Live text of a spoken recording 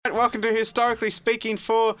welcome to Historically Speaking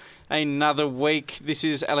for another week. This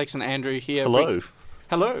is Alex and Andrew here. Hello.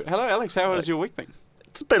 Hello, Alex. How has your week been?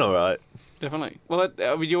 It's been alright. Definitely. Well,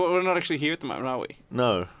 we're not actually here at the moment, are we?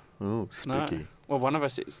 No. Ooh, spooky. No. Well, one of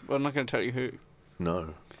us is. Well, I'm not going to tell you who.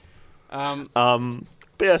 No. But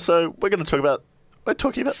yeah, so we're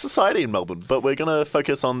talking about society in Melbourne, but we're going to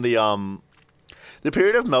focus on the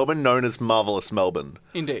period of Melbourne known as Marvellous Melbourne.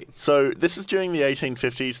 Indeed. So this was during the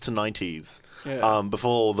 1850s to 90s,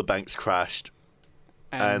 before all the banks crashed.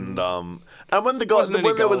 And when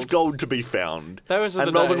there was gold to be found.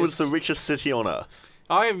 Melbourne was the richest city on earth.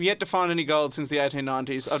 I have yet to find any gold since the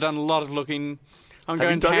 1890s. I've done a lot of looking. I'm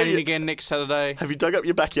going panning again next Saturday. Have you dug up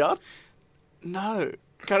your backyard? No.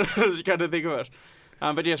 Kind of think of it.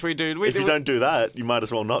 But yes, we do. If you don't do that, you might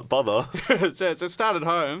as well not bother. So it started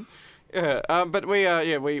home. Yeah. But we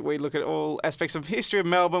look at all aspects of history of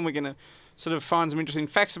Melbourne. We're going to sort of find some interesting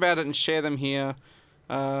facts about it and share them here.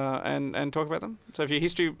 And talk about them. So if you're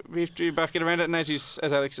history buff, get around it. And as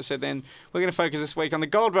Alex has said, then we're going to focus this week on the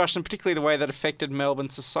gold rush and particularly the way that affected Melbourne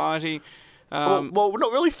society. Well, we're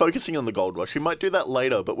not really focusing on the gold rush. We might do that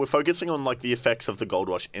later, but we're focusing on like the effects of the gold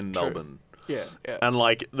rush in Melbourne. Yeah. And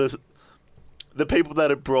like the people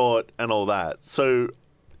that it brought and all that. So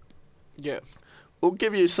yeah, we'll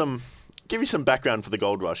give you some background for the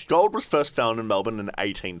gold rush. Gold was first found in Melbourne in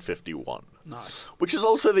 1851. Nice. Which is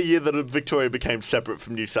also the year that Victoria became separate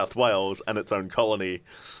from New South Wales and its own colony.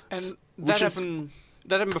 And that happened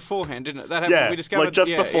beforehand, didn't it? That happened, we discovered,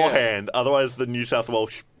 beforehand. Yeah. Otherwise, the New South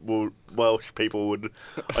Welsh people would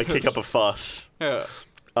kick up a fuss. Yeah.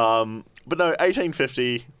 But no,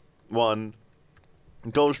 1851,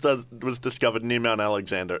 gold was discovered near Mount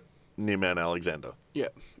Alexander. Yeah.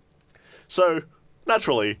 So,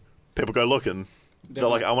 naturally, people go looking. Definitely. They're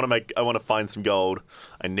like, I want to find some gold.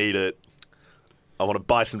 I need it. I want to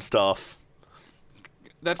buy some stuff.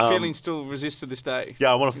 That feeling still exists to this day.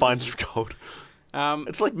 Yeah, I want to find some gold.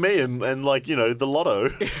 It's like me and like, the lotto.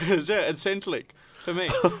 Yeah, it's Centrelink for me.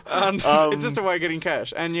 It's just a way of getting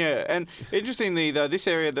cash. And interestingly, though, this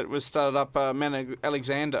area that was started up, Mount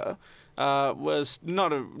Alexander, was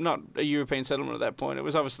not a European settlement at that point. It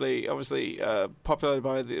was obviously populated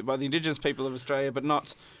by the indigenous people of Australia, but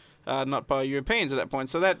not by Europeans at that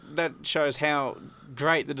point. So that shows how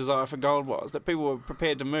great the desire for gold was, that people were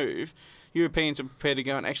prepared to move. Europeans were prepared to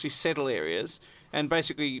go and actually settle areas and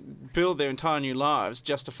basically build their entire new lives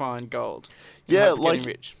just to find gold. Yeah,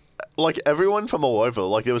 Rich. Like everyone from all over.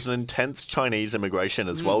 Like there was an intense Chinese immigration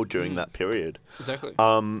as well during that period. Exactly.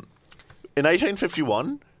 In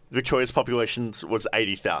 1851, Victoria's population was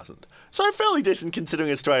 80,000. So fairly decent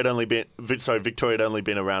considering Victoria had only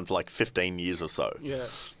been around for like 15 years or so. Yeah.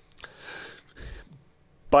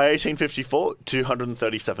 By 1854,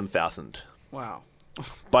 237,000. Wow.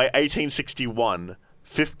 By 1861,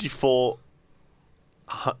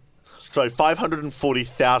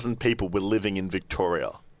 540,000 people were living in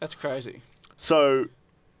Victoria. That's crazy. So,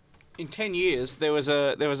 in 10 years, there was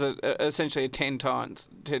essentially a 10 times.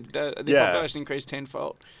 The population increased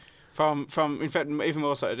tenfold. From in fact, even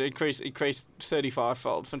more so, it increased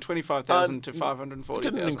 35-fold from 25,000 to 540,000. It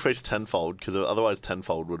didn't increase tenfold because otherwise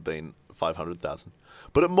tenfold would have been 500,000.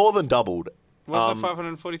 But it more than doubled. Was it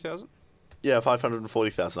 540,000? Yeah,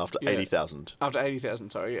 540,000 after 80,000. After 80,000,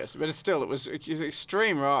 sorry, yes. But it was an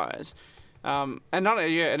extreme rise. And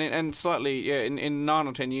slightly, in 9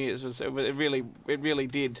 or 10 years, it really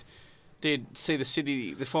did see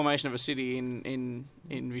the formation of a city in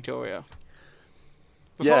Victoria.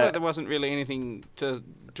 Before that, there wasn't really anything to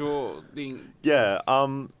draw the... Yeah,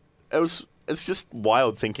 it's just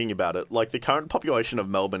wild thinking about it. Like, the current population of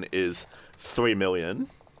Melbourne is 3 million.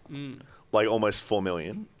 Like, almost 4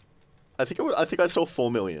 million. I think I saw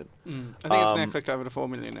 4 million. I think it's now clicked over to 4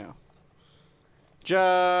 million now.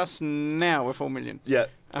 Just now we're 4 million. Yeah.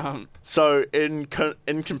 So in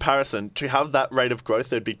comparison, to have that rate of growth,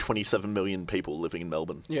 there'd be 27 million people living in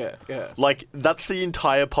Melbourne. Yeah. Like, that's the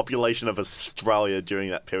entire population of Australia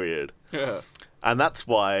during that period. Yeah. And that's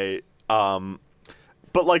why...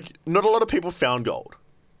 but, like, not a lot of people found gold.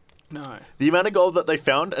 No. The amount of gold that they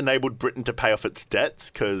found enabled Britain to pay off its debts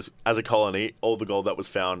because, as a colony, all the gold that was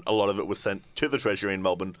found, a lot of it was sent to the Treasury in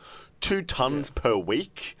Melbourne. 2 tons per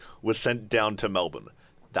week was sent down to Melbourne.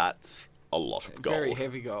 That's a lot of gold. Very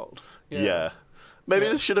heavy gold. Yeah. Maybe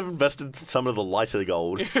they should have invested some of the lighter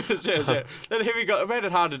gold. That heavy gold, it made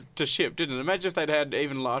it harder to ship, didn't it? Imagine if they'd had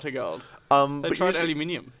even lighter gold. They tried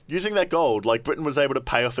aluminium. Using that gold, like, Britain was able to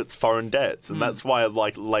pay off its foreign debts, and that's why,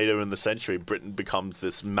 like, later in the century, Britain becomes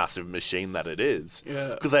this massive machine that it is.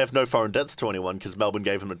 Yeah. Because they have no foreign debts to anyone, because Melbourne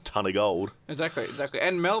gave them a ton of gold. Exactly.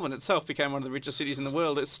 And Melbourne itself became one of the richest cities in the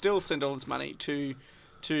world. It still sent all its money to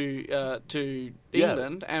to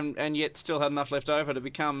England, and yet still had enough left over to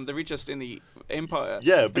become the richest in the empire.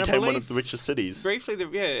 Yeah, it became one of the richest cities. Briefly,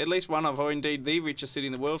 at least one of, or indeed the richest city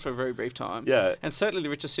in the world for a very brief time. Yeah, and certainly the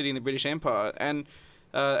richest city in the British Empire. And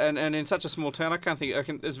in such a small town,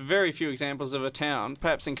 there's very few examples of a town,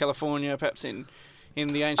 perhaps in California, perhaps in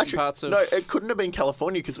the ancient parts of... No, it couldn't have been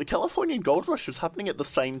California because the Californian gold rush was happening at the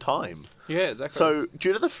same time. Yeah, exactly. So,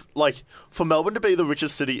 due to for Melbourne to be the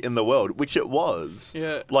richest city in the world, which it was,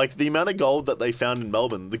 the amount of gold that they found in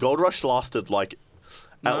Melbourne, the gold rush lasted,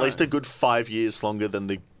 at least a good 5 years longer than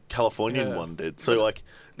the Californian one did. So,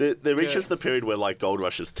 they reaches the period where, gold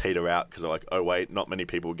rushes teeter out because they're like, oh, wait, not many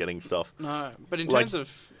people are getting stuff. No, but in terms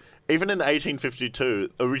of... Even in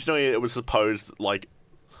 1852, originally it was supposed,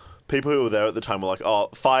 people who were there at the time were like,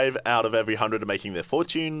 5 out of every 100 are making their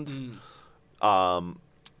fortunes.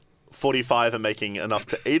 45 are making enough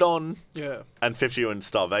to eat on. Yeah. And 50 are in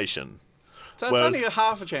starvation. So it's only a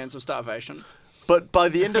half a chance of starvation. But by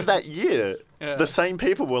the end of that year, the same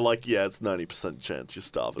people were like, yeah, it's 90% chance you're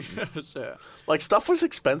starving. Yeah. Stuff was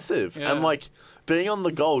expensive. Yeah. And, being on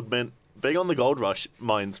the gold rush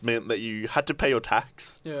mines meant that you had to pay your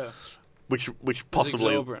tax. Yeah. Which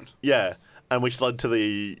possibly... exorbitant. Yeah. And which led to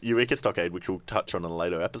the Eureka Stockade, which we'll touch on in a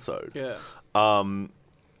later episode. Yeah.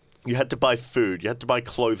 You had to buy food. You had to buy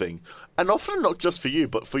clothing. And often not just for you,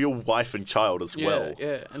 but for your wife and child as well.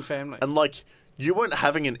 Yeah, and family. And, you weren't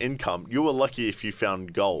having an income. You were lucky if you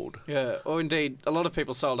found gold. Yeah, or indeed, a lot of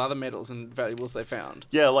people sold other metals and valuables they found.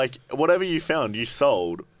 Yeah, whatever you found, you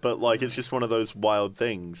sold. But, it's just one of those wild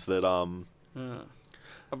things that, I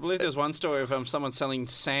believe there's one story of someone selling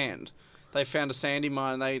sand. They found a sandy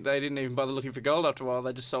mine. They didn't even bother looking for gold after a while.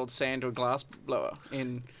 They just sold sand to a glass blower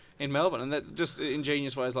in Melbourne, and that's just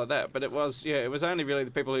ingenious ways like that. But it was only really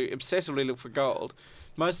the people who obsessively looked for gold,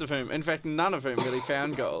 most of whom, in fact, none of whom really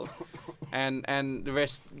found gold, and the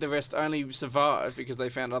rest only survived because they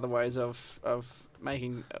found other ways of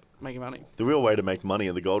making money. The real way to make money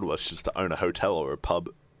in the gold rush is just to own a hotel or a pub.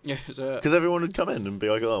 Yeah, because everyone would come in and be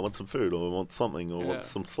like, "Oh, I want some food, or I want something, or I want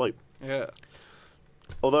some sleep." Yeah.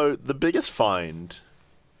 Although the biggest find,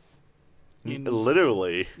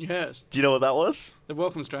 literally, yes. Do you know what that was? The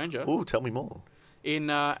Welcome Stranger. Oh, tell me more. In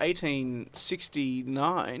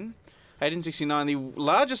 1869, the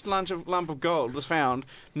largest lump of gold was found,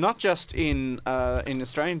 not just in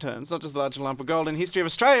Australian terms, not just the largest lump of gold in the history of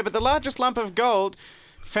Australia, but the largest lump of gold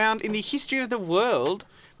found in the history of the world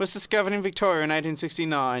was discovered in Victoria in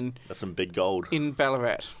 1869. That's some big gold. In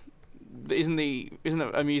Ballarat. Isn't it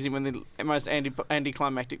amusing when the most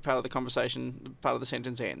anticlimactic part of the conversation, part of the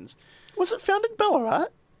sentence ends? Was it found in Ballarat?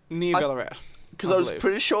 Near Ballarat. Because I was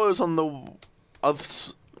pretty sure it was on the...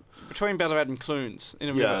 Between Ballarat and Clunes in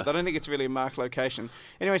a river. I don't think it's really a marked location.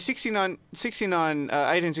 Anyway,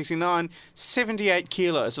 1869, 78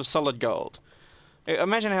 kilos of solid gold.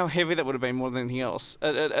 Imagine how heavy that would have been more than anything else.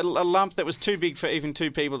 A lump that was too big for even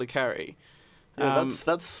two people to carry. Yeah,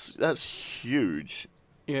 that's huge.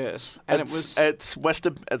 Yes, and it's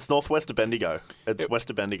northwest of Bendigo. It's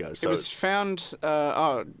west of Bendigo. So it was found.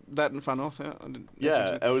 That and far north.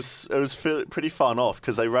 Yeah, it was pretty far north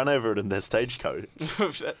because they ran over it in their stagecoach.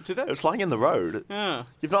 Did they? It was lying in the road. Yeah,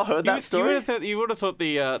 you've not heard that story. You would have thought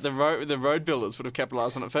the road builders would have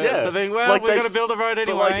capitalised on it first. Yeah, but then we're going to build a road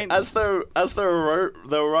anyway. As they were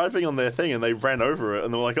arriving on their thing and they ran over it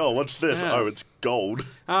and they were like, "Oh, what's this? Yeah. Oh, it's gold."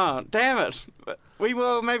 Oh, damn it!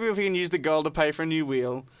 Maybe if we can use the gold to pay for a new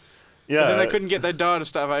wheel. Yeah. But then they couldn't they died of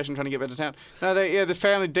starvation trying to get back to town. No, the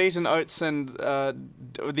family, Decent Oates and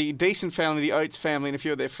the Decent family, the Oates family and a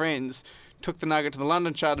few of their friends took the nugget to the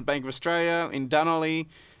London Chartered Bank of Australia in Dunolly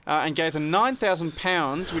and gave them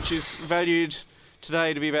 £9,000, which is valued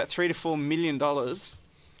today to be about $3 to $4 million.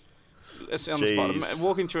 That's on the spot.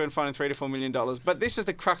 Walking through and finding $3 to $4 million. But this is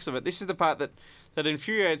the crux of it. This is the part that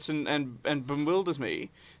infuriates and bewilders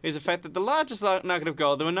me, is the fact that the largest nugget of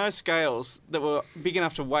gold, there were no scales that were big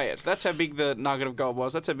enough to weigh it. That's how big the nugget of gold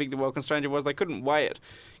was. That's how big the Welcome Stranger was. They couldn't weigh it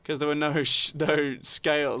because there were no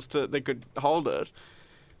scales that could hold it.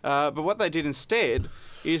 But what they did instead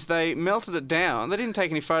is they melted it down. They didn't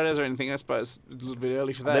take any photos or anything, I suppose. A little bit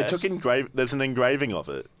early for that. They took there's an engraving of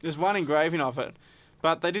it. There's one engraving of it.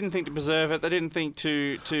 But they didn't think to preserve it. They didn't think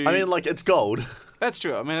to... I mean, it's gold. That's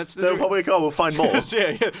true. I mean, they're probably like, we'll find more.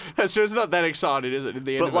 yeah, that's true. It's not that exciting, is it? In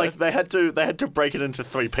the end, but they had to break it into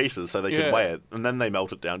 3 pieces so they could weigh it, and then they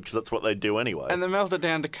melt it down because that's what they do anyway. And they melt it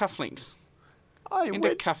down to cufflinks.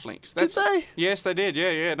 Cufflinks. Did they? Yes, they did.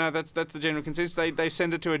 Yeah. No, that's the general consensus. They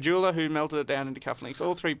send it to a jeweller who melted it down into cufflinks,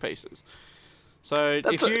 all 3 pieces. So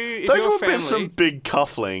those would be some big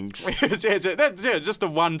cufflinks. yeah, just the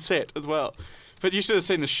one set as well. But you should have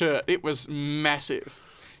seen the shirt. It was massive.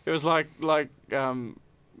 It was like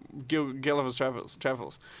Gulliver's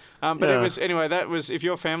Travels. But it was anyway. That was if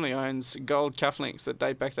your family owns gold cufflinks that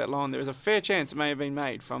date back that long. There was a fair chance it may have been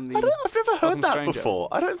made from the. I've never heard that stranger. before.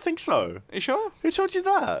 I don't think so. Are you sure? Who told you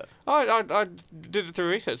that? I did it through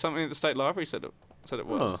research. Something at the State Library said it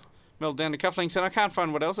was melted down to cufflinks, and I can't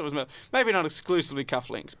find what else it was melted. Maybe not exclusively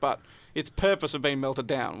cufflinks, but its purpose of being melted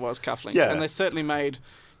down was cufflinks, and they certainly made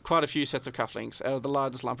quite a few sets of cufflinks out of the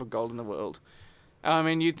largest lump of gold in the world. I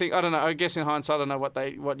mean, you'd think, I don't know, I guess in hindsight, I don't know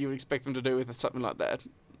what you would expect them to do with something like that.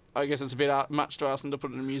 I guess it's a bit much to ask them to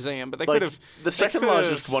put it in a museum, but they could have... The second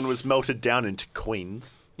largest one was melted down into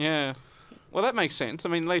coins. Yeah. Well, that makes sense. I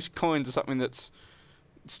mean, at least coins are something that's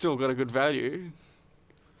still got a good value.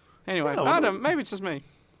 Anyway, I don't, maybe it's just me.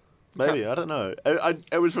 Maybe, I don't know.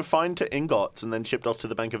 It was refined to ingots and then shipped off to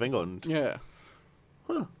the Bank of England. Yeah.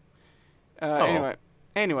 Huh.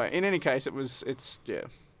 Anyway, in any case, yeah.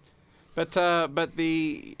 But I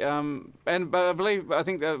believe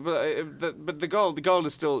the gold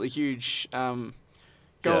is still a huge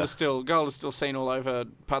gold is still seen all over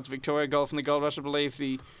parts of Victoria. Gold from the gold rush. I believe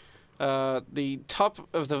the top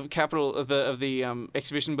of the capital of the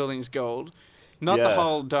exhibition building is gold, not the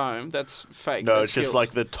whole dome. That's fake. No, that's it's just gilt.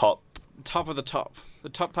 like the top. Top of the top. The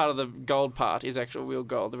top part of the gold part is actual real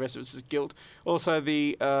gold. The rest of it is gilt. Also,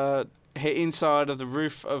 the inside of the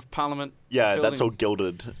roof of Parliament. Yeah, building. that's all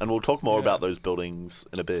gilded, and we'll talk more about those buildings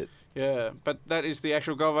in a bit. Yeah, but that is the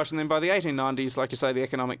actual gold rush, and then by the 1890s, like you say, the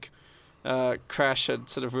economic crash had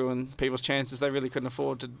sort of ruined people's chances. They really couldn't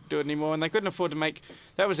afford to do it anymore, and they couldn't afford to make.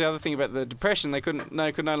 That was the other thing about the Depression. They could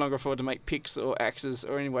no longer afford to make picks or axes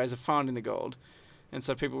or any ways of finding the gold, and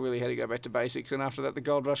so people really had to go back to basics. And after that, the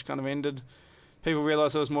gold rush kind of ended. People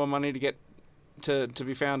realised there was more money to get to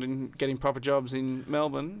be found in getting proper jobs in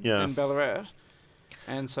Melbourne and Ballarat.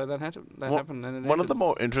 And so that happened. And one of the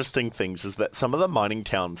more interesting things is that some of the mining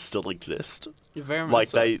towns still exist. Yeah, very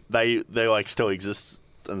much like so. they like still exist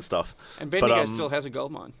and stuff. And Bendigo still has a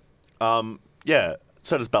gold mine. Yeah,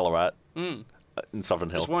 so does Ballarat in Southern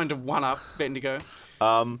Hill. Just wanting to one up Bendigo.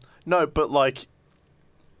 No, but like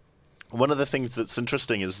one of the things that's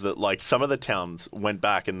interesting is that like some of the towns went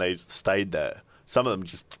back and they stayed there. Some of them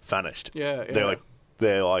just vanished. Yeah.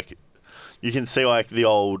 They're like, you can see like the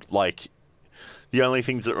old like. The only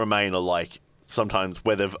things that remain are like sometimes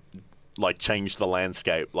where they've like changed the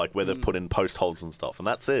landscape, like where they've put in post holes and stuff, and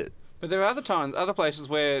that's it. But there are other places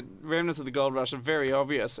where remnants of the gold rush are very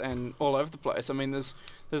obvious and all over the place. I mean, there's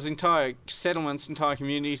entire settlements, entire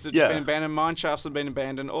communities that have been abandoned, mine shafts have been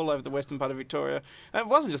abandoned all over the western part of Victoria. And it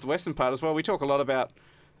wasn't just the western part as well. We talk a lot about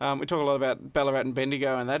Ballarat and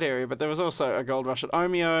Bendigo and that area, but there was also a gold rush at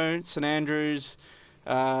Omeo, St Andrews.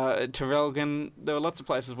 Traralgon. There were lots of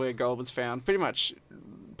places where gold was found. Pretty much,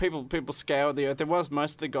 people scoured the earth. There was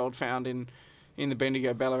most of the gold found in the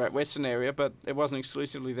Bendigo, Ballarat, Western area, but it wasn't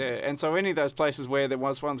exclusively there. And so, any of those places where there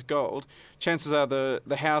was once gold, chances are the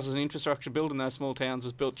houses and infrastructure built in those small towns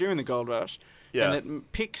was built during the gold rush. Yeah. And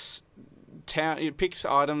it picks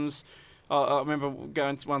items. I remember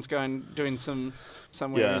doing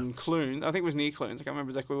somewhere in Clune. I think it was near Clune. I can't remember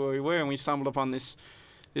exactly where we were, and we stumbled upon this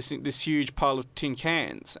huge pile of tin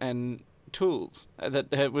cans and tools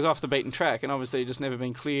that was off the beaten track, and obviously just never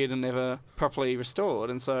been cleared and never properly restored.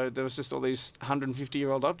 And so there was just all these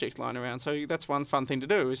 150-year-old objects lying around. So that's one fun thing to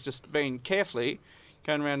do, is just being carefully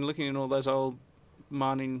going around and looking in all those old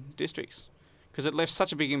mining districts, because it left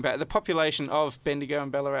such a big impact. The population of Bendigo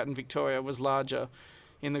and Ballarat and Victoria was larger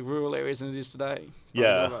in the rural areas than it is today.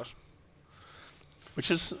 Yeah. Which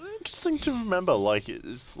is interesting to remember. Like,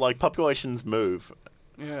 it's like populations move.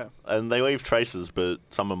 Yeah. And they leave traces, but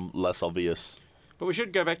some are less obvious. But we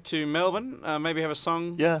should go back to Melbourne, maybe have a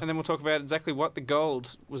song, and then we'll talk about exactly what the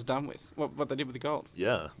gold was done with, what they did with the gold.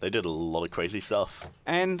 Yeah, they did a lot of crazy stuff.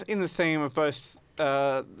 And in the theme of both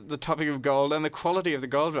the topic of gold and the quality of the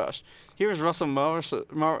gold rush, here is Russell Morris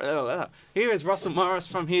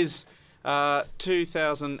from his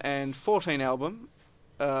 2014 album,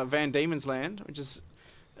 Van Diemen's Land, which is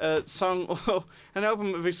an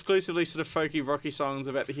album of exclusively sort of folky, rocky songs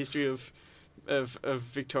about the history of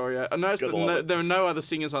Victoria. I noticed that there were no other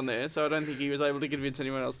singers on there, so I don't think he was able to convince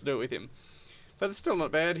anyone else to do it with him. But it's still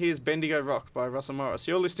not bad. Here's Bendigo Rock by Russell Morris.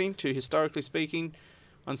 You're listening to Historically Speaking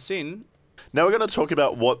on SYN. Now we're going to talk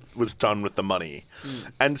about what was done with the money.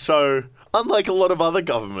 And so, unlike a lot of other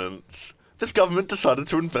governments, this government decided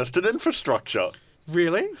to invest in infrastructure.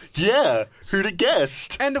 Really? Yeah. Who'd have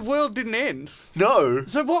guessed? And the world didn't end. No.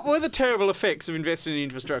 So what were the terrible effects of investing in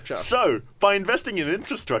infrastructure? So, by investing in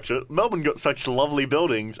infrastructure, Melbourne got such lovely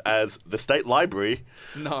buildings as the State Library.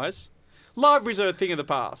 Nice. Libraries are a thing of the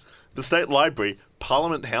past. The State Library,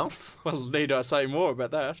 Parliament House. Well, need I say more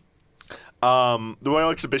about that? The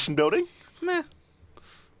Royal Exhibition Building. Meh.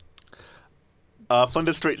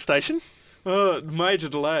 Flinders Street Station. Major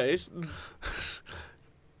delays.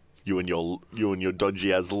 You and your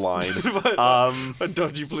dodgy as line. A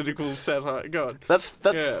dodgy political satire. God. That's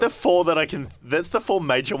the four that I can. That's the four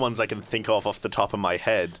major ones I can think of off the top of my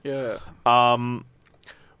head. Yeah.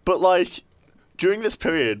 But like during this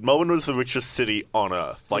period, Melbourne was the richest city on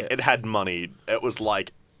earth. Like it had money. It was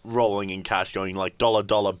like rolling in cash, going like dollar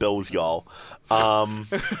bills, y'all. Or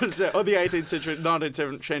the 18th century,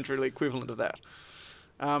 19th century equivalent of that.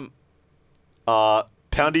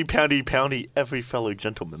 Poundy, every fellow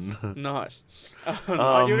gentleman. Nice. You're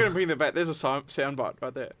going to bring that back. There's a soundbite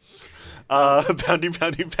right there.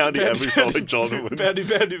 Poundy, every fellow gentleman.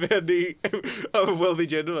 Poundy, I'm a wealthy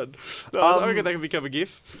gentleman. No, I reckon that can become a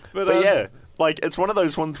gif. But yeah, like it's one of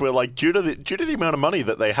those ones where, like, due to the amount of money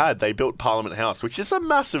that they had, they built Parliament House, which is a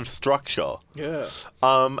massive structure. Yeah.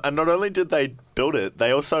 And not only did they build it,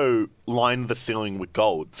 they also lined the ceiling with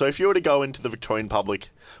gold. So if you were to go into the Victorian Public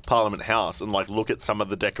Parliament House and like look at some of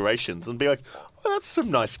the decorations and be like, oh, that's some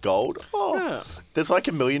nice gold. Oh, yeah. There's like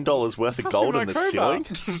 $1 million worth of gold in the ceiling.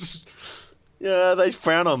 Yeah, they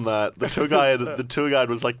frown on that. The tour guide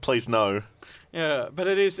was like, please no. Yeah, but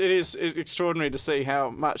it is extraordinary to see how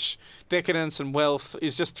much decadence and wealth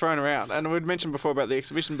is just thrown around. And we'd mentioned before about the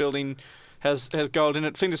exhibition building has gold in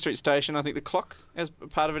it. Flinders Street Station, I think the clock as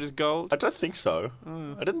part of it is gold. I don't think so.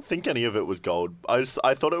 I didn't think any of it was gold. I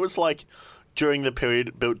thought it was like during the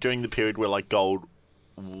period where like gold,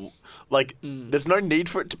 like there's no need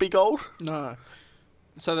for it to be gold. No.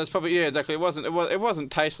 So that's probably exactly. It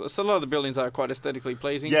wasn't tasteless. A lot of the buildings are quite aesthetically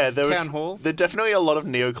pleasing. Yeah, Town Hall. There are definitely a lot of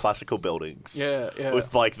neoclassical buildings. Yeah.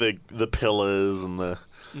 With like the pillars and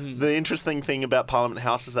the interesting thing about Parliament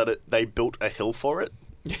House is that they built a hill for it.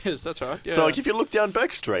 Yes, that's right. Yeah. So like if you look down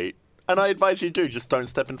Burke Street, and I advise you do, just don't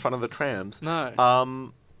step in front of the trams.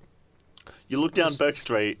 No. You look down Burke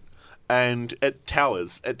Street, and it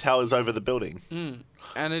towers over the building.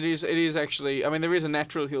 And it is actually. I mean, there is a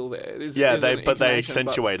natural hill there. They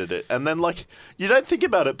accentuated it, and then like you don't think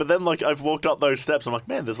about it, but then like I've walked up those steps, I'm like,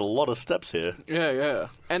 man, there's a lot of steps here. Yeah.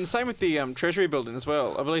 And same with the Treasury Building as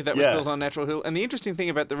well. I believe that was built on a natural hill. And the interesting thing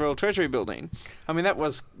about the Royal Treasury Building, I mean,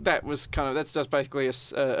 that's just basically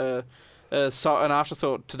an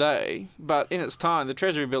afterthought today, but in its time, the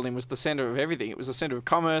Treasury Building was the centre of everything. It was the centre of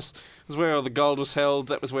commerce. It was where all the gold was held.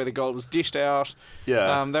 That was where the gold was dished out.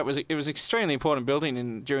 Yeah. It was extremely important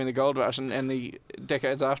building during the gold rush and the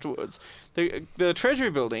decades afterwards. The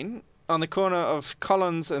Treasury Building on the corner of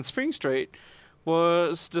Collins and Spring Street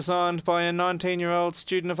was designed by a 19-year-old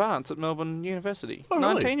student of arts at Melbourne University. Oh,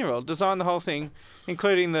 really? 19-year-old designed the whole thing,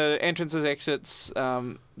 including the entrances, exits.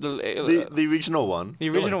 The original one. The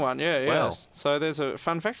original one, yeah. Wow. So there's a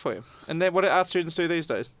fun fact for you. And what do art students do these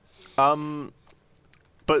days?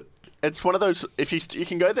 But it's one of those. If you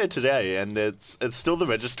can go there today, and it's still the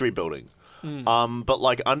registry building. But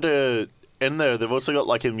like in there, they've also got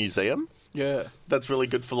like a museum. Yeah. That's really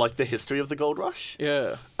good for like the history of the gold rush.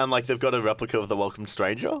 Yeah. And like they've got a replica of the Welcome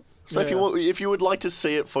Stranger. So if you would like to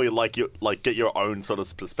see it for get your own sort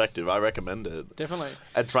of perspective, I recommend it. Definitely.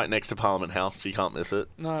 It's right next to Parliament House, so you can't miss it.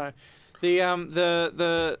 No.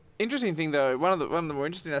 The interesting thing though, one of the more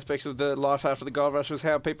interesting aspects of the life after the gold rush was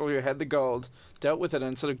how people who had the gold dealt with it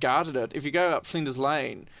and sort of guarded it. If you go up Flinders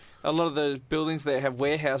Lane, a lot of those buildings there have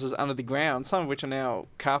warehouses under the ground, some of which are now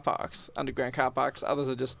car parks, underground car parks. Others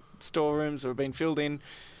are just storerooms or have been filled in.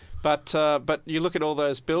 But you look at all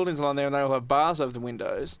those buildings along there and they all have bars over the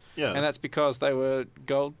windows. Yeah. And that's because they were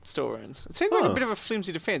gold storerooms. It seems like a bit of a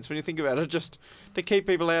flimsy defence when you think about it. Just to keep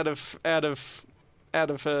people out of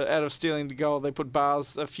stealing the gold, they put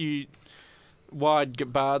bars, a few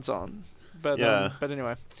wide bars on. But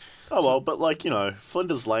anyway. Oh well, but like,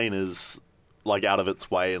 Flinders Lane is like out of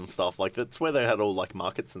its way and stuff. Like that's where they had all like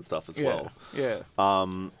markets and stuff as well. Yeah.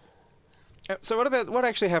 So what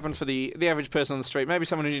actually happened for the average person on the street? Maybe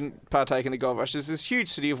someone who didn't partake in the gold rush. There's this huge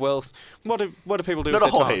city of wealth. What do people do? Not a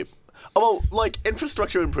whole heap. Oh, well, like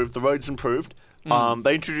infrastructure improved, the roads improved.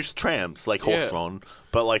 They introduced trams, like horse-drawn,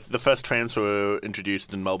 but like the first trams were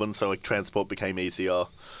introduced in Melbourne, so like transport became easier.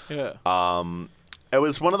 Yeah. It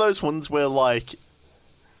was one of those ones where like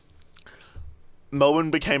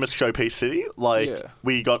Melbourne became a showpiece city. Like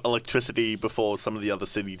we got electricity before some of the other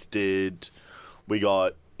cities did. We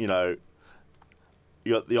got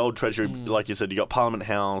you got the old Treasury, like you said. You got Parliament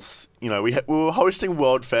House. We were hosting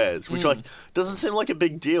world fairs, which like doesn't seem like a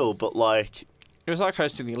big deal, but like It was like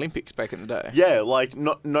hosting the Olympics back in the day. Yeah, like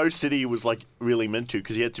no city was like really meant to,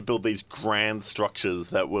 because you had to build these grand structures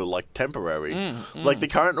that were like temporary. Like the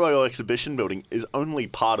current Royal Exhibition building is only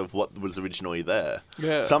part of what was originally there.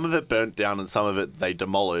 Yeah. Some of it burnt down and some of it they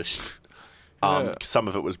demolished. Some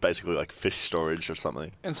of it was basically like fish storage or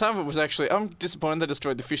something. And some of it was actually... I'm disappointed they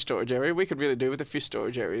destroyed the fish storage area. We could really do with the fish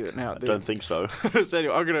storage area now. I don't think so. So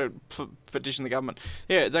anyway, I'm going to petition the government.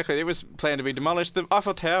 Yeah, exactly. It was planned to be demolished. The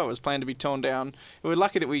Eiffel Tower was planned to be torn down. We were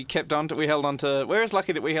lucky that we held on to... Whereas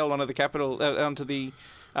lucky that we held on to the capital, onto the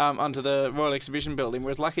Royal Exhibition building.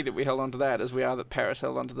 We're as lucky that we held on to that as we are that Paris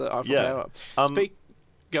held on to the Eiffel Tower.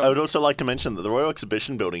 I would also like to mention that the Royal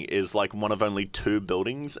Exhibition building is like one of only 2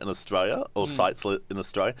 buildings in Australia, or sites in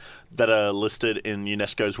Australia, that are listed in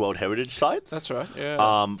UNESCO's World Heritage Sites. That's right,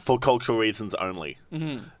 yeah. For cultural reasons only.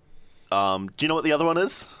 Mm-hmm. Do you know what the other one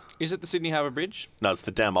is? Is it the Sydney Harbour Bridge? No, it's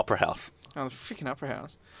the damn Opera House. Oh, the freaking Opera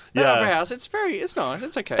House. Yeah. That Opera House, it's nice,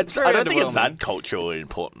 it's okay. I don't think it's that culturally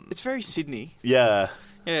important. It's very Sydney. Yeah.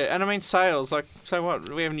 Yeah, and I mean sails, like, so what?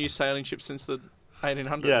 We haven't used sailing ships since the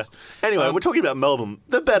 1800s. Yeah. Anyway, we're talking about Melbourne,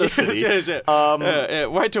 the better city. Yes.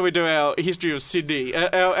 Wait till we do our history of Sydney,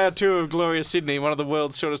 our tour of glorious Sydney, one of the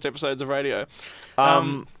world's shortest episodes of radio.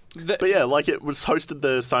 But yeah, like it was hosted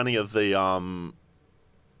the signing of the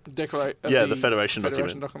the Federation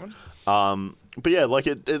document. But yeah, like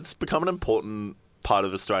it's become an important part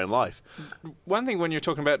of Australian life. One thing when you're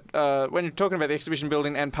talking about the exhibition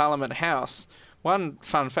building and Parliament House. One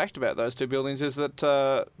fun fact about those 2 buildings is that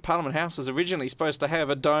Parliament House was originally supposed to have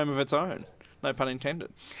a dome of its own. No pun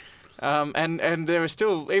intended. And there are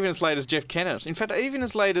still, even as late as Jeff Kennett, in fact, even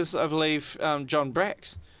as late as, I believe, John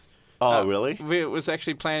Brax. Oh, really? Was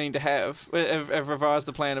actually planning to have revised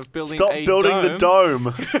the plan of building Stop building the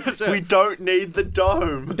dome. So, we don't need the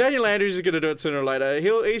dome. Daniel Andrews is going to do it sooner or later.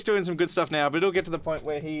 He's doing some good stuff now, but it'll get to the point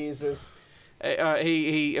where he is as...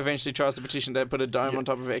 he eventually tries to petition to put a dome on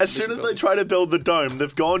top of it. As soon as they try to build the dome,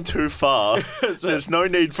 they've gone too far. There's no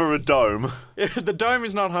need for a dome. The dome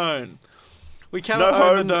is not home. We cannot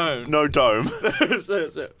own the dome. No dome.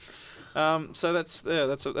 So that's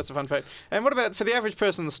a fun fact. And what about for the average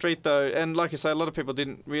person on the street though? And like you say, a lot of people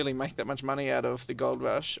didn't really make that much money out of the gold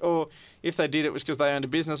rush, or if they did, it was because they owned a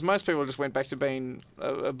business. Most people just went back to being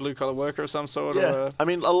a blue collar worker of some sort. Yeah, I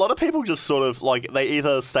mean, a lot of people just sort of like they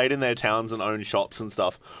either stayed in their towns and owned shops and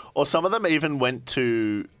stuff, or some of them even went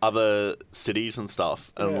to other cities and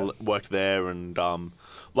stuff and worked there and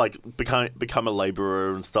like become a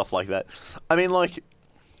labourer and stuff like that. I mean, like,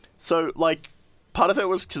 so like. Part of it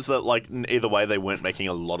was because, like, either way, they weren't making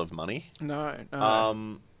a lot of money. No.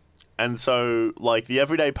 And so, like, the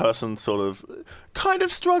everyday person sort of kind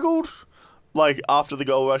of struggled, like, after the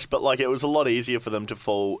gold rush, but, like, it was a lot easier for them to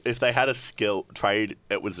fall. If they had a trade,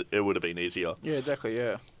 it would have been easier. Yeah, exactly,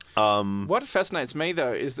 yeah. What fascinates me,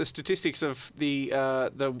 though, is the statistics of the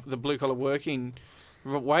blue-collar working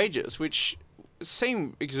wages, which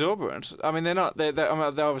seem exorbitant. I mean, they're not... They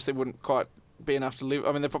obviously wouldn't quite... be enough to live.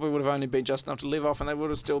 I mean, they probably would have only been just enough to live off, and they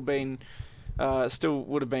would have still been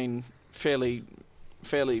fairly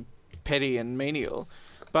petty and menial.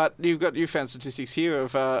 But you found statistics here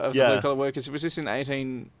of the blue collar workers. Was this in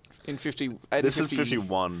 50? This is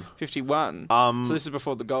 51. 51. So this is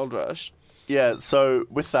before the gold rush. Yeah. So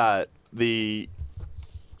with that, the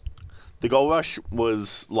gold rush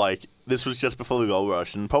was like. This was just before the gold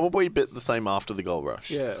rush, and probably a bit the same after the gold rush.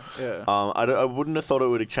 Yeah. I wouldn't have thought it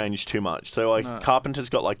would have changed too much. So, like, carpenters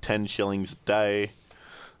got, like, 10 shillings a day.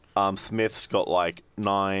 Smiths got, like,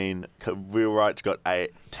 9. Wheelwrights got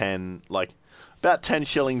 8, 10. Like, about 10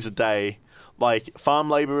 shillings a day. Like, farm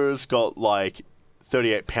labourers got, like,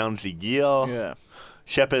 £38 a year. Yeah.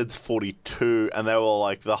 Shepherds, 42. And they were,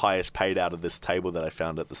 like, the highest paid out of this table that I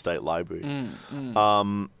found at the State Library.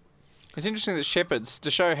 It's interesting that shepherds,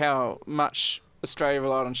 to show how much Australia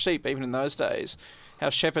relied on sheep, even in those days, how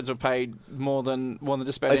shepherds were paid more than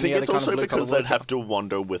just about any other kind of blue collar worker. I think it's also because they'd have to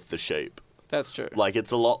wander with the sheep. That's true. Like,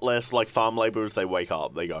 it's a lot less, like, farm labourers, they wake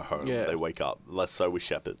up, they go home, they wake up. Less so with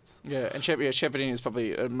shepherds. Yeah, and shepherding is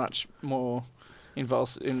probably a much more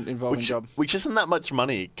involving job. Which isn't that much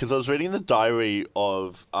money, because I was reading the diary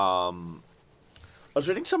of... I was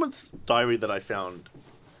reading someone's diary that I found,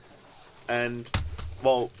 and,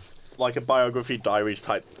 well... like a biography diaries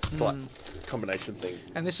type combination thing.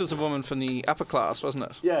 And this was a woman from the upper class, wasn't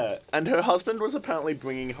it? Yeah, and her husband was apparently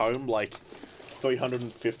bringing home like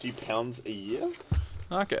 £350 a year.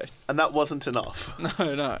 Okay. And that wasn't enough.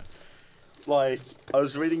 No. Like, I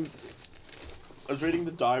was reading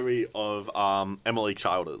the diary of Emily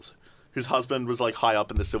Childers, whose husband was like high up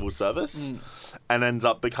in the civil service, and ends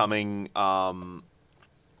up becoming like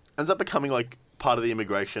part of the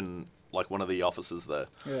immigration like one of the officers there.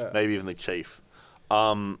 Yeah. Maybe even the chief.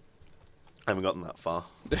 I haven't gotten that far.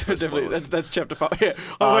 Definitely, that's chapter 5. Yeah,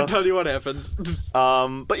 I won't tell you what happens.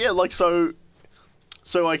 But yeah, like so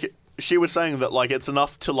like she was saying that like it's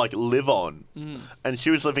enough to like live on, and she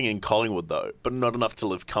was living in Collingwood though, but not enough to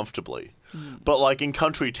live comfortably. But like in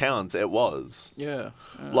country towns, it was. Yeah.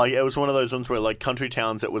 Like it was one of those ones where like country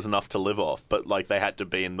towns, it was enough to live off, but like they had to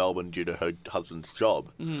be in Melbourne due to her husband's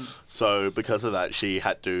job. So because of that, she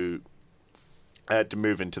had to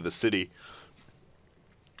move into the city.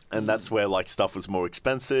 And that's where, like, stuff was more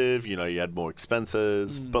expensive. You know, you had more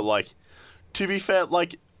expenses. But, like, to be fair,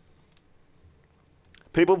 like,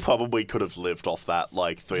 people probably could have lived off that,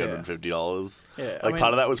 like, $350. Yeah. Like,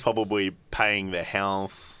 part of that was probably paying their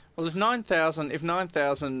house. Well, if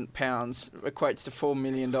 £9,000 equates to $4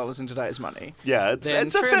 million in today's money, yeah, then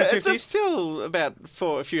it's a $350 is still about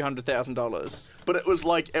a few $100,000. But it was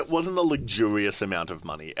like, it wasn't a luxurious amount of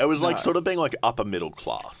money. It was like sort of being like upper middle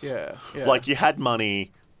class. Yeah. Like, you had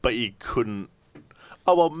money, but you couldn't.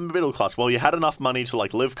 Oh, well, middle class. Well, you had enough money to,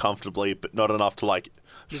 like, live comfortably, but not enough to, like,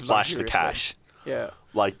 splash the cash. Yeah.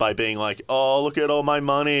 Like, by being like, oh, look at all my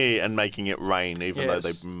money, and making it rain, even though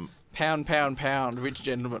they... Pound, rich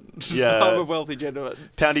gentleman. Yeah. I'm a wealthy gentleman.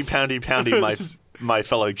 Poundy, my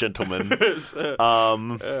fellow gentleman.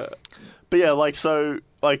 But yeah, like, so,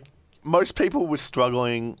 like, most people were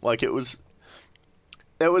struggling. Like, it was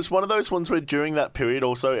one of those ones where during that period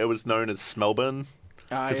also it was known as Smelbourne.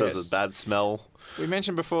 Because there was a bad smell. We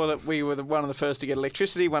mentioned before that we were one of the first to get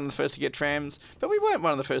electricity, one of the first to get trams, but we weren't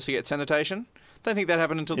one of the first to get sanitation. Don't think that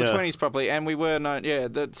happened until the 20s probably, and we were known,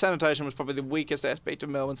 the sanitation was probably the weakest aspect of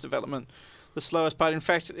Melbourne's development, the slowest part. In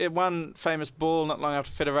fact, at one famous ball not long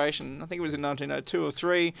after Federation, I think it was in 1902 or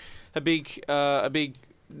 3, a big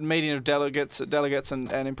meeting of delegates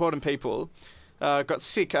and important people got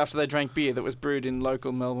sick after they drank beer that was brewed in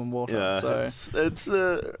local Melbourne water. Yeah, so that's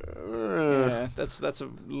a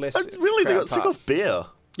less. It's really they got sick of beer.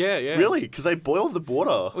 Yeah. Really, because they boiled the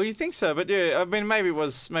water. Well, you think so, but yeah, I mean, maybe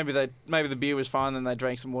the beer was fine, then they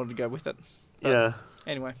drank some water to go with it. But yeah.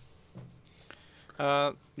 Anyway.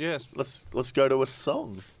 Yes. Let's go to a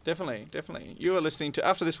song. Definitely. You are listening to.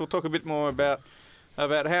 After this, we'll talk a bit more about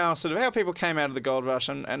how people came out of the gold rush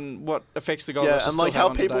and what effects the gold rush. Yeah, and like how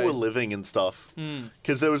people were living and stuff.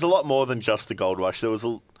 Because there was a lot more than just the gold rush. There was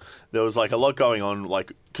like a lot going on.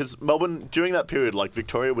 Like because Melbourne during that period, like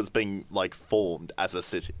Victoria was being like formed as a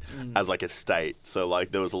city, as like a state. So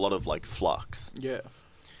like there was a lot of like flux. Yeah.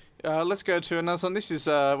 Let's go to another song. This is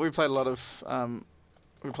we played a lot of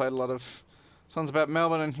songs about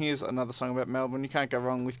Melbourne, and here's another song about Melbourne. You can't go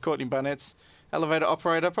wrong with Courtney Barnett's Elevator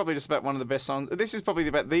Operator, probably just about one of the best songs. This is probably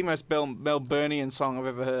about the most Melburnian song I've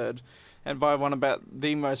ever heard, and by one about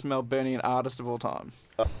the most Melburnian artist of all time.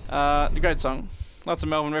 The great song. Lots of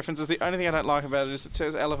Melbourne references. The only thing I don't like about it is it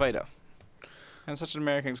says elevator. And it's such an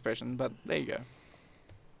American expression, but there you go.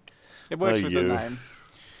 It works with the name.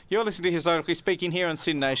 You're listening to Historically Speaking here on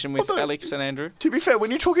Sin Nation with Alex and Andrew. To be fair,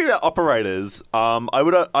 when you're talking about operators,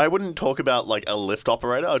 I wouldn't talk about like a lift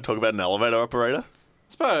operator. I'd talk about an elevator operator.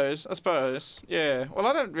 I suppose. Yeah. Well,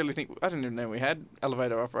 I didn't even know we had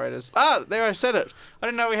elevator operators. There I said it. I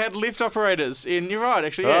didn't know we had lift operators in. You're right,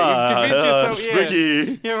 actually. Yeah, you've convinced yourself.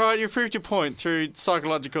 Spooky. Yeah. You're right. You've proved your point through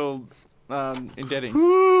psychological indebting.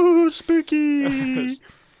 Ooh, spooky.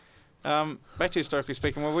 Back to Historically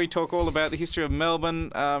Speaking, where we talk all about the history of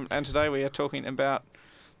Melbourne, and today we are talking about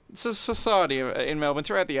society in Melbourne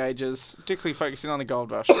throughout the ages, particularly focusing on the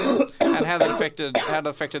gold rush and how that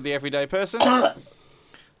affected the everyday person.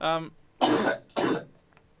 Oh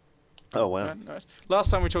wow! Nice. Last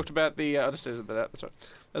time we talked about the. I just edited that out. That's right.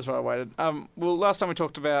 That's why I waited. Well, last time we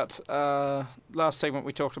talked about. Last segment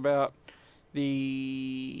we talked about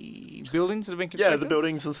the buildings that have been constructed. Yeah, the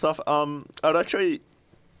buildings and stuff.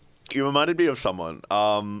 You reminded me of someone.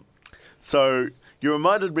 So you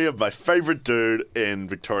reminded me of my favourite dude in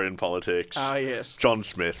Victorian politics. Ah, yes. John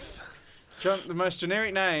Smith. John, the most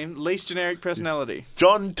generic name, least generic personality.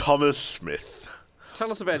 John Thomas Smith. Tell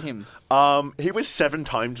us about him. He was 7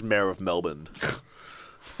 times mayor of Melbourne.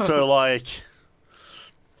 So, like,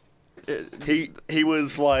 he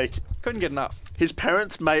was, like... Couldn't get enough. His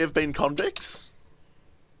parents may have been convicts.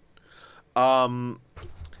 And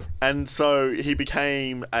so he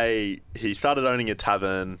he started owning a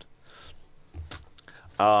tavern.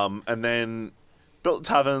 And then built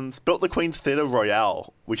taverns, built the Queen's Theatre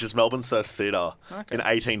Royale, which is Melbourne's first theatre, in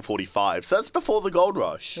 1845. So that's before the Gold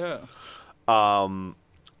Rush. Yeah.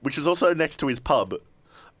 Which was also next to his pub.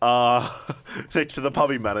 Next to the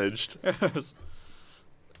pub he managed.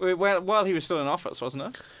 While he was still in office, wasn't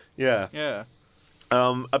it? Yeah. Yeah.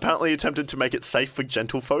 apparently attempted to make it safe for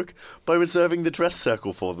gentlefolk by reserving the dress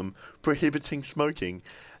circle for them, prohibiting smoking,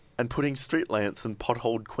 and putting street lamps in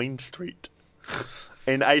potholed Queen Street.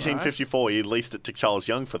 In 1854, he leased it to Charles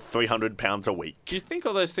Young for £300 a week. Do you think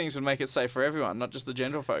all those things would make it safe for everyone, not just the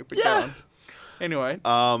gentlefolk? But Yeah. go on. Anyway.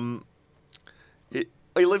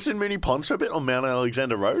 He lives in Moonee Ponds for a bit on Mount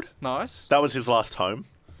Alexander Road. Nice. That was his last home.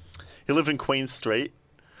 He lived in Queen Street.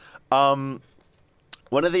 One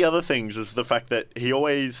of the other things is the fact that he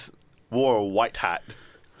always wore a white hat.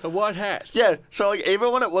 A white hat? Yeah, so like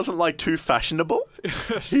even when it wasn't like too fashionable,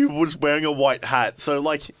 he was wearing a white hat. So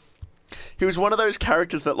like he was one of those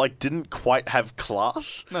characters that like didn't quite have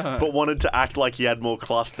class, but wanted to act like he had more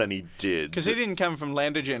class than he did. Because he didn't come from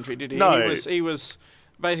landed gentry, did he? No. He was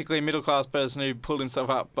basically a middle-class person who pulled himself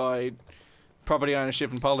up by property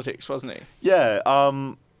ownership and politics, wasn't he? Yeah,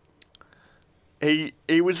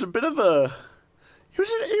 he was a bit of a... He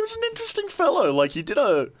was an interesting fellow. Like,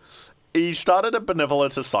 he started a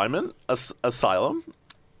benevolent asylum.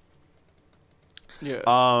 Yeah.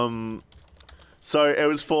 So it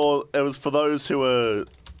was for those who were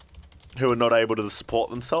not able to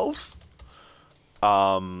support themselves.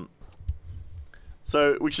 So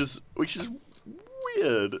which is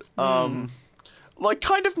weird. Like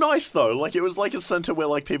kind of nice though. Like it was like a center where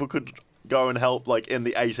like people could go and help like in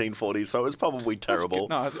the 1840s. So it was probably terrible.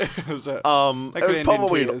 No, it was. It was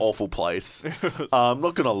probably an awful place. I'm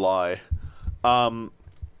not gonna lie.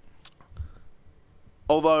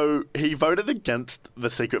 Although he voted against the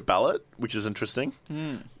secret ballot, which is interesting.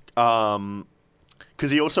 Because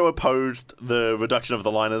he also opposed the reduction of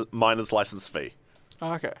the miner's license fee.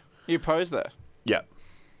 Oh, okay. You opposed that? Yeah.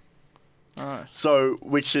 All right. So,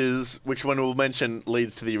 which one we'll mention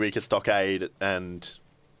leads to the Eureka Stockade and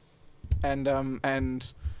the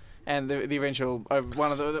eventual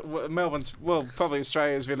one of the Melbourne's, well, probably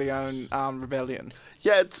Australia's really own armed rebellion.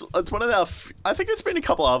 Yeah, it's one of our. I think there's been a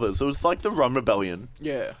couple others. It was like the Rum Rebellion.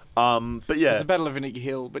 Yeah. But yeah, it's the Battle of Vinegar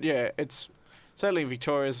Hill. But yeah, it's certainly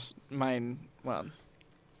Victoria's main one.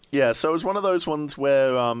 Yeah, so it was one of those ones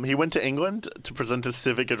where he went to England to present a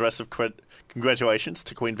civic address of congratulations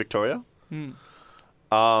to Queen Victoria. Didn't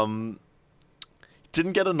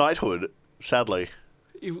get a knighthood, sadly.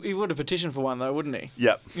 He would have petitioned for one, though, wouldn't he?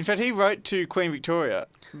 Yep. In fact, he wrote to Queen Victoria,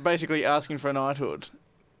 basically asking for a knighthood.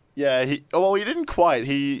 Yeah, he didn't quite.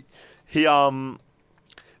 He got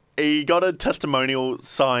a testimonial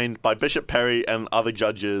signed by Bishop Perry and other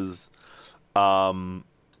judges.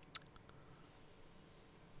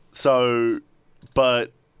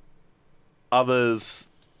 But others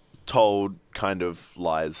told kind of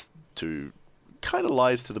lies to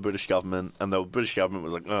the British government, and the British government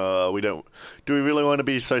was like, do we really want to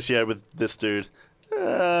be associated with this dude?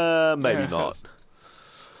 Maybe not.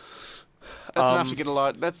 That's enough to get a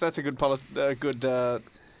light. That's a good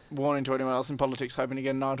warning to anyone else in politics hoping to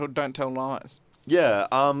get a knighthood. Don't tell lies. Yeah,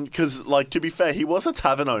 because, like, to be fair, he was a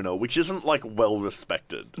tavern owner, which isn't, like,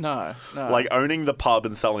 well-respected. No. Like, owning the pub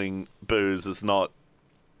and selling booze is not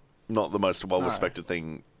the most well-respected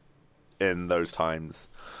thing in those times.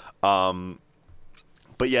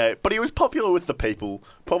 But yeah, he was popular with the people,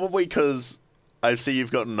 probably because I see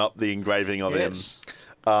you've gotten up the engraving of him,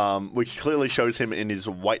 which clearly shows him in his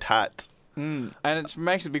white hat. And it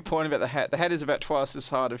makes a big point about the hat. The hat is about twice the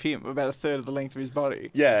height of him, about a third of the length of his body.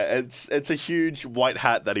 Yeah, it's a huge white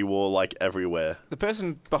hat that he wore, like, everywhere. The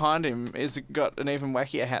person behind him has got an even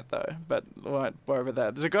wackier hat, though, but I won't worry about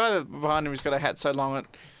that. There's a guy behind him who's got a hat so long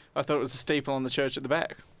I thought it was the steeple on the church at the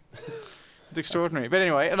back. It's extraordinary. But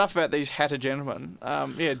anyway, enough about these hatted gentlemen.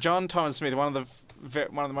 John Thomas Smith, one of the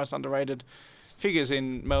most underrated figures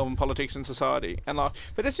in Melbourne politics and society and life.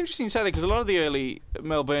 But that's interesting to say that because a lot of the early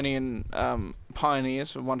Melburnian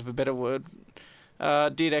pioneers, for want of a better word,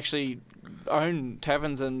 did actually own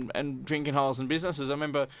taverns and drinking holes and businesses. I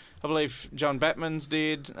believe John Batman's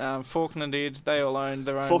did, Faulkner did. They all owned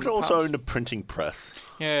their own Faulkner pubs. also owned a printing press.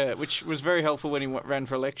 Yeah, which was very helpful when he ran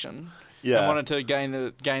for election. Yeah. And wanted to gain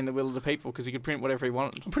the will of the people because he could print whatever he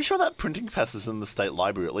wanted. I'm pretty sure that printing press is in the State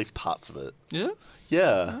Library, at least parts of it. Is it?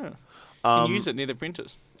 Yeah. Oh. You can use it near the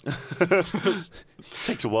printers.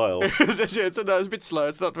 Takes a while. It's a bit slow.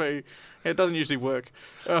 It's not very... It doesn't usually work.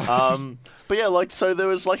 But yeah, like, so there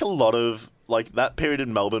was, like, a lot of... Like, that period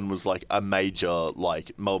in Melbourne was, like, a major...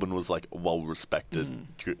 Like, Melbourne was, like, well-respected.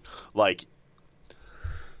 Like...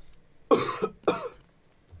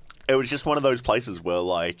 It was just one of those places where,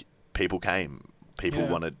 like, people came.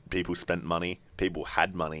 People spent money. People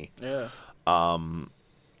had money. Yeah.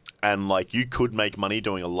 And, like, you could make money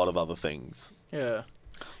doing a lot of other things. Yeah.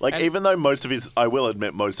 Like, even though I will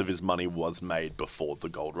admit, most of his money was made before the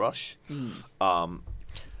gold rush.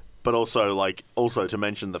 but also to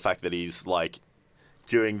mention the fact that he's like,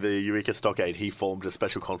 during the Eureka Stockade, he formed a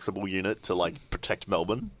special constable unit to like protect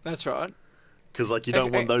Melbourne. That's right. Because like you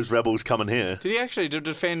don't want those rebels coming here. Did he actually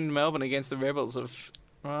defend Melbourne against the rebels of?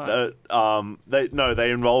 Right.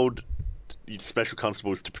 They enrolled special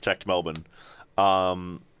constables to protect Melbourne.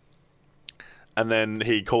 And then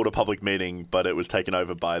he called a public meeting, but it was taken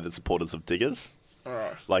over by the supporters of diggers.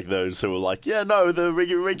 Right. Like those who were like, yeah, no, the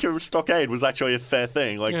Eureka Stockade was actually a fair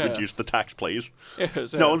thing. Like, reduce the tax, please.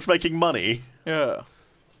 No one's making money. Yeah.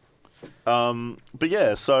 But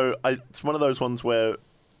yeah, so it's one of those ones where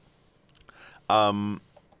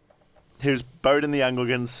he was buried in the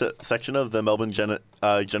Anglican section of the Melbourne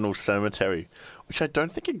General Cemetery, which I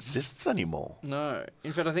don't think exists anymore. No.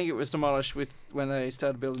 In fact, I think it was demolished when they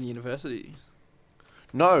started building universities.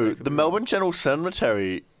 No, the Melbourne General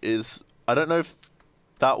Cemetery is... I don't know if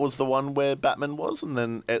that was the one where Batman was, and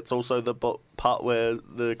then it's also the part where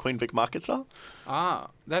the Queen Vic markets are. Ah,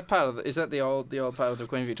 that part of is that the old part of the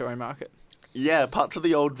Queen Victoria Market? Yeah, parts of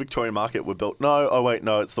the old Victoria Market were built. No,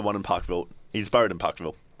 it's the one in Parkville. He's buried in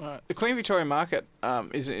Parkville. Right. The Queen Victoria Market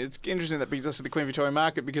it's interesting that brings us to the Queen Victoria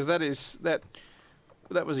Market because that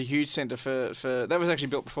was a huge centre for that was actually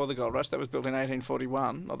built before the Gold Rush. That was built in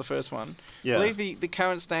 1841, not the first one. Yeah. I believe the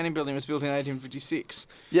current standing building was built in 1856.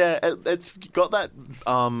 Yeah, it's got that.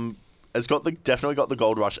 Definitely got the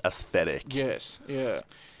Gold Rush aesthetic. Yes, yeah,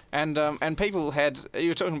 and people had. You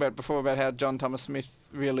were talking about before about how John Thomas Smith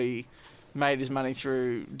really didn't make his money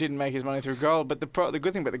through gold. But the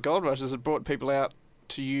good thing about the Gold Rush is it brought people out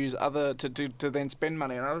to use to then spend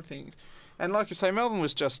money on other things. And like you say, Melbourne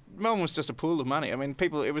was just a pool of money. I mean,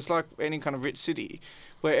 it was like any kind of rich city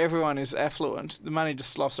where everyone is affluent. The money just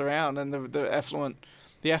sloughs around, and the affluent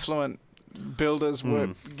builders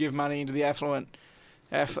give money into the affluent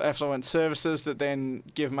services that then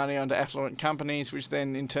give money onto affluent companies, which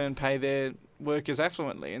then in turn pay their workers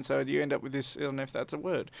affluently. And so you end up with this, I don't know if that's a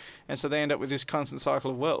word. And so they end up with this constant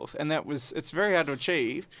cycle of wealth. And it's very hard to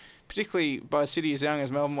achieve, particularly by a city as young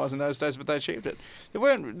as Melbourne was in those days, but they achieved it.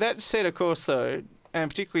 That said, of course, though, and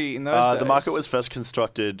particularly in those days... The market was first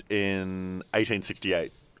constructed in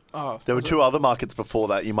 1868. Oh, there were two other markets before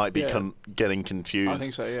that. You might be getting confused. I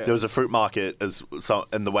think so, yeah. There was a fruit market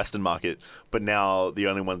and the Western market, but now the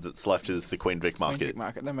only one that's left is the Queen Vic market. Queen Vic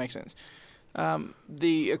market, that makes sense. Of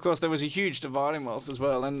course, there was a huge dividing wealth as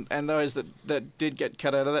well, and those that did get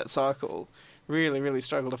cut out of that cycle really, really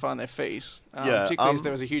struggled to find their feet. Particularly as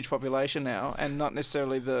there was a huge population now, and not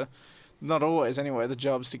necessarily not always anyway, the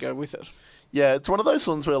jobs to go with it. Yeah, it's one of those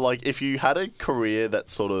ones where, like, if you had a career that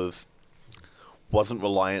sort of wasn't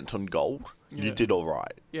reliant on gold, you did all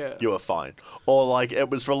right. Yeah. You were fine. Or, like, it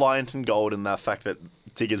was reliant on gold in the fact that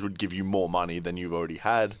diggers would give you more money than you already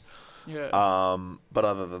had. Yeah. But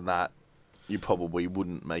other than that, you probably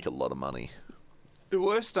wouldn't make a lot of money. The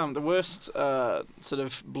worst sort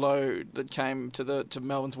of blow that came to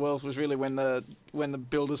Melbourne's wealth was really when the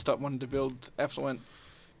builders stopped wanting to build affluent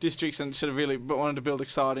districts and sort of really wanted to build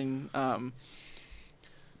exciting.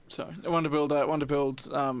 They wanted to build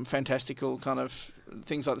fantastical kind of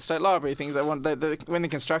things like the State Library, things they wanted. When the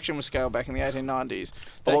construction was scaled back in the 1890s,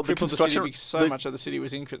 that crippled the city because so much of the city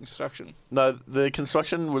was in construction. No, the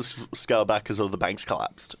construction was scaled back because all the banks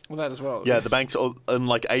collapsed. Well, that as well. Yeah, the banks in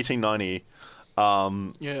like 1890.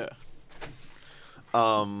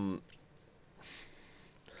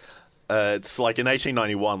 It's like in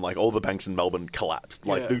 1891, like all the banks in Melbourne collapsed,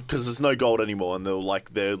 like because there's no gold anymore, and they're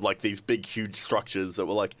like these big, huge structures that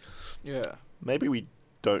were like, maybe we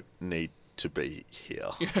don't need to be here.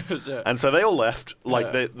 And so they all left.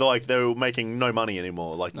 Like they were making no money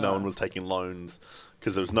anymore. Like no one was taking loans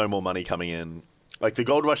because there was no more money coming in. Like the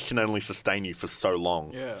gold rush can only sustain you for so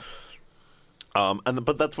long. Yeah.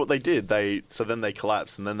 But that's what they did. Then they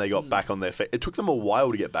collapsed, and then they got back on their feet. It took them a while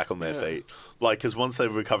to get back on their feet, like because once they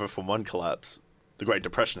recovered from one collapse, the Great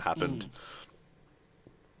Depression happened,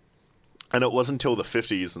 and it wasn't until the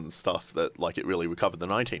 50s and stuff that like it really recovered. The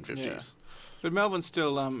 1950s. Yeah. But Melbourne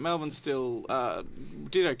still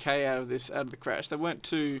did okay out of the crash. They weren't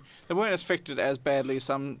affected as badly as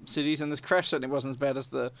some cities, and this crash certainly wasn't as bad as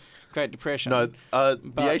the Great Depression. No, the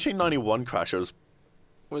 1891 crash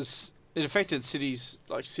was. It affected cities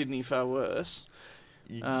like Sydney far worse,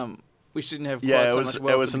 which didn't have quite so much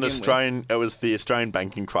wealth. It was the Australian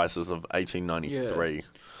banking crisis of 1893.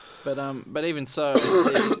 Yeah. But even so,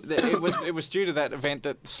 it was due to that event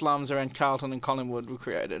that slums around Carlton and Collingwood were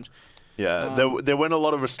created. Yeah, there weren't a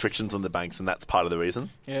lot of restrictions on the banks, and that's part of the reason.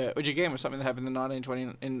 Yeah, which again was something that happened in the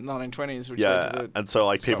 1920s. Which led to the and so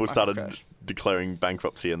like people started declaring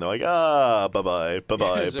bankruptcy, and they're like, bye bye, bye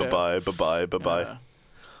bye, bye bye, bye bye, bye bye.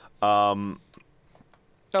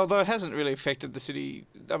 Although it hasn't really affected the city.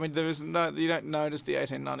 I mean, you don't notice the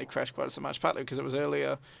 1890 crash quite so much, partly because it was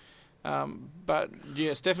earlier. But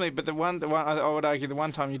yes, definitely. But the one I would argue the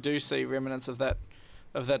one time you do see remnants of that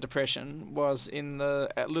depression was in the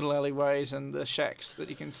little alleyways and the shacks that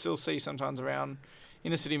you can still see sometimes around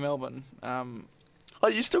inner city Melbourne. Oh,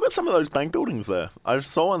 you still got some of those bank buildings there. I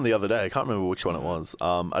saw one the other day. I can't remember which one it was.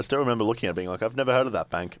 I still remember looking at it being like, I've never heard of that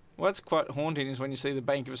bank. What's quite haunting is when you see the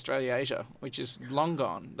Bank of Australia Asia, which is long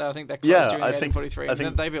gone. I think that closed during 1843. I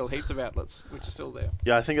think they built heaps of outlets, which are still there.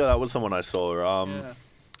 Yeah, I think that was the one I saw.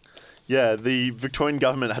 Yeah, the Victorian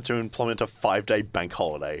government had to implement a 5-day bank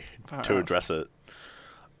holiday to address it.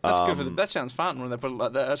 That's good that sounds fun when they put it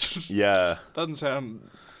like that. Yeah. Doesn't sound...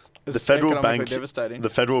 The federal bank, devastating. The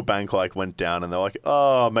federal bank went down, and they're like,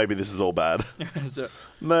 "Oh, maybe this is all bad.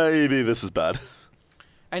 Maybe this is bad."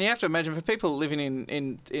 And you have to imagine for people living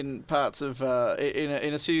in parts of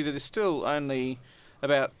in a city that is still only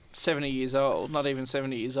about 70 years old, not even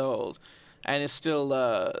 70 years old, and is still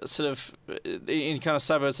sort of in kind of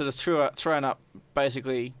suburbs that are thrown up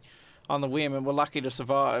basically on the whim and were lucky to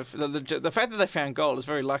survive. The fact that they found gold is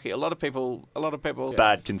very lucky. A lot of people.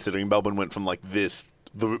 Bad considering Melbourne went from like this.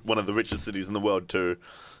 One of the richest cities in the world to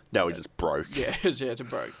now we're just broke. Yeah, to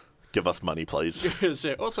broke. Give us money, please.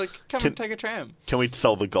 Also, come and take a tram. Can we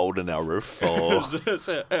sell the gold in our roof? Or...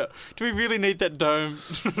 Do we really need that dome?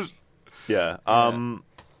 Yeah. But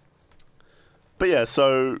yeah,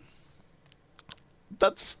 so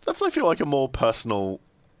that's I feel like a more personal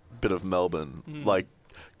bit of Melbourne. Like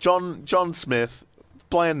John Smith,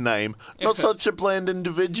 bland name, not such a bland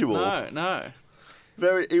individual. No.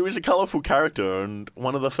 He was a colourful character and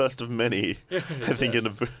one of the first of many, I think,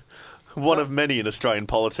 one of many in Australian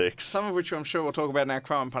politics. Some of which I'm sure we'll talk about in our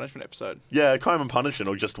Crime and Punishment episode. Yeah, Crime and Punishment,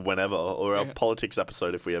 or just whenever, or our politics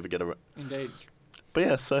episode if we ever get a... Indeed. But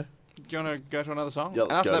yeah, so... Do you want to go to another song? Yeah,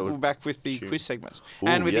 let's After go that, we'll be back with the quiz segment. Ooh,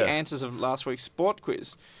 and with the answers of last week's sport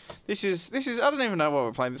quiz. This is I don't even know why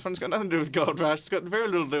we're playing this one. It's got nothing to do with Gold Rush. It's got very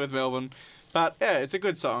little to do with Melbourne. But yeah, it's a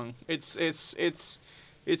good song.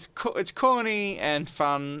 It's corny and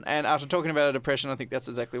fun, and after talking about a depression, I think that's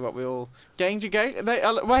exactly what we all... Gang-jagate?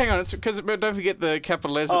 Well, hang on, it's because don't forget the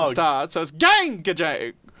capital letters at the start, so it's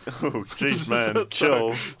gang-jagate. Oh, jeez, man,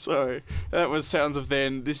 chill. Sorry. That was Sounds of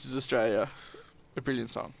Then, This Is Australia. A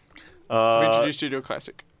brilliant song. I've introduced you to a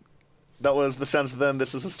classic. That was The Sounds of Then,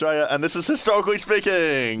 This Is Australia, and this is Historically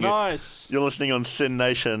Speaking. Nice. You're listening on Sin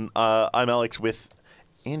Nation. I'm Alex with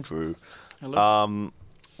Andrew. Hello.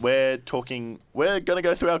 We're going to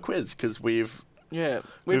go through our quiz because we've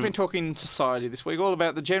been talking society this week, all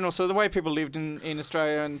about the way people lived in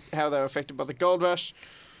Australia and how they were affected by the gold rush.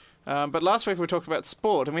 But last week we talked about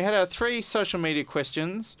sport, and we had our 3 social media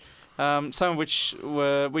questions, some of which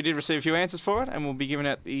we did receive a few answers for it, and we'll be giving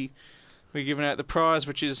out the prize,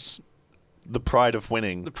 which is the pride of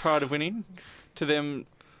winning. The pride of winning to them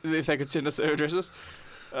if they could send us their addresses.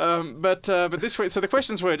 But this week, so the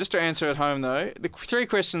questions were, just to answer at home though, the 3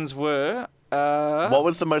 questions were... what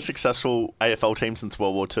was the most successful AFL team since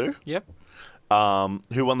World War II? Yep.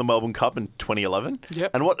 Who won the Melbourne Cup in 2011?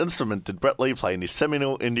 Yep. And what instrument did Brett Lee play in his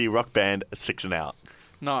seminal indie rock band Six and Out?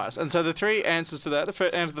 Nice. And so the 3 answers to that,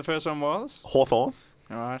 the answer to the first one was? Hawthorn.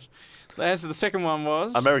 All right. The answer to the second one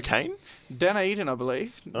was? American. Dunedin, I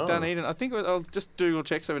believe. Oh. Dunedin. I think I'll just Google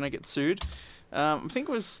check so we don't get sued. I think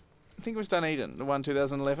it was Dunedin, the one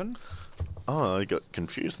 2011. Oh, I got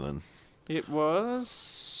confused then. It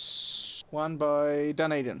was won by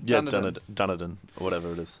Dunedin. Yeah, Dunedin, or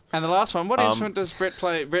whatever it is. And the last one, what instrument does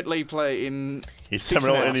Brett Lee play in his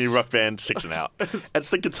seminal indie rock band Six and Out? It's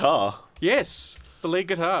the guitar. Yes, the lead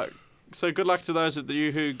guitar. So good luck to those of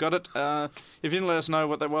you who got it. If you didn't let us know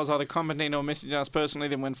what that was, either commenting or messaging us personally,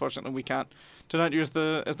 then unfortunately we can't denote you as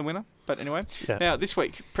the winner. But anyway, Now this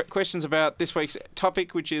week, questions about this week's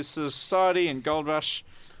topic, which is society and gold rush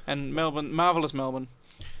and Melbourne, Marvellous Melbourne.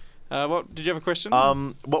 What did you have a question?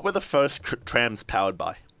 What were the first trams powered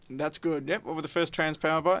by? That's good. Yep. What were the first trams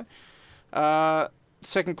powered by?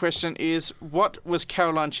 Second question is, what was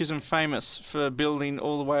Caroline Chisholm famous for building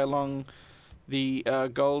all the way along the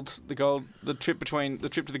trip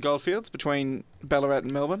to the goldfields between Ballarat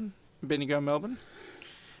and Melbourne, Bendigo and Melbourne?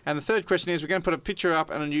 And the third question is, we're going to put a picture up,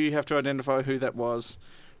 and you have to identify who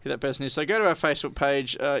that person is. So go to our Facebook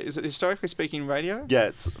page. Is it Historically Speaking Radio? Yeah,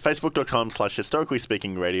 it's facebook.com/Historically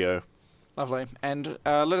Speaking Radio. Lovely. And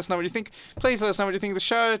let us know what you think. Please let us know what you think of the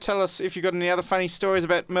show. Tell us if you've got any other funny stories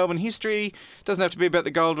about Melbourne history. Doesn't have to be about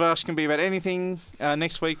the gold rush. Can be about anything.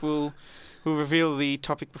 Next week we'll reveal the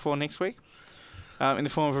topic before next week in the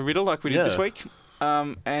form of a riddle like we did this week.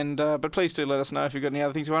 But please do let us know if you've got any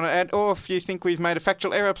other things you want to add, or if you think we've made a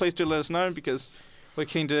factual error, please do let us know, because we're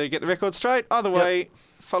keen to get the record straight. Either way,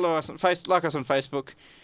 follow us on like us on Facebook.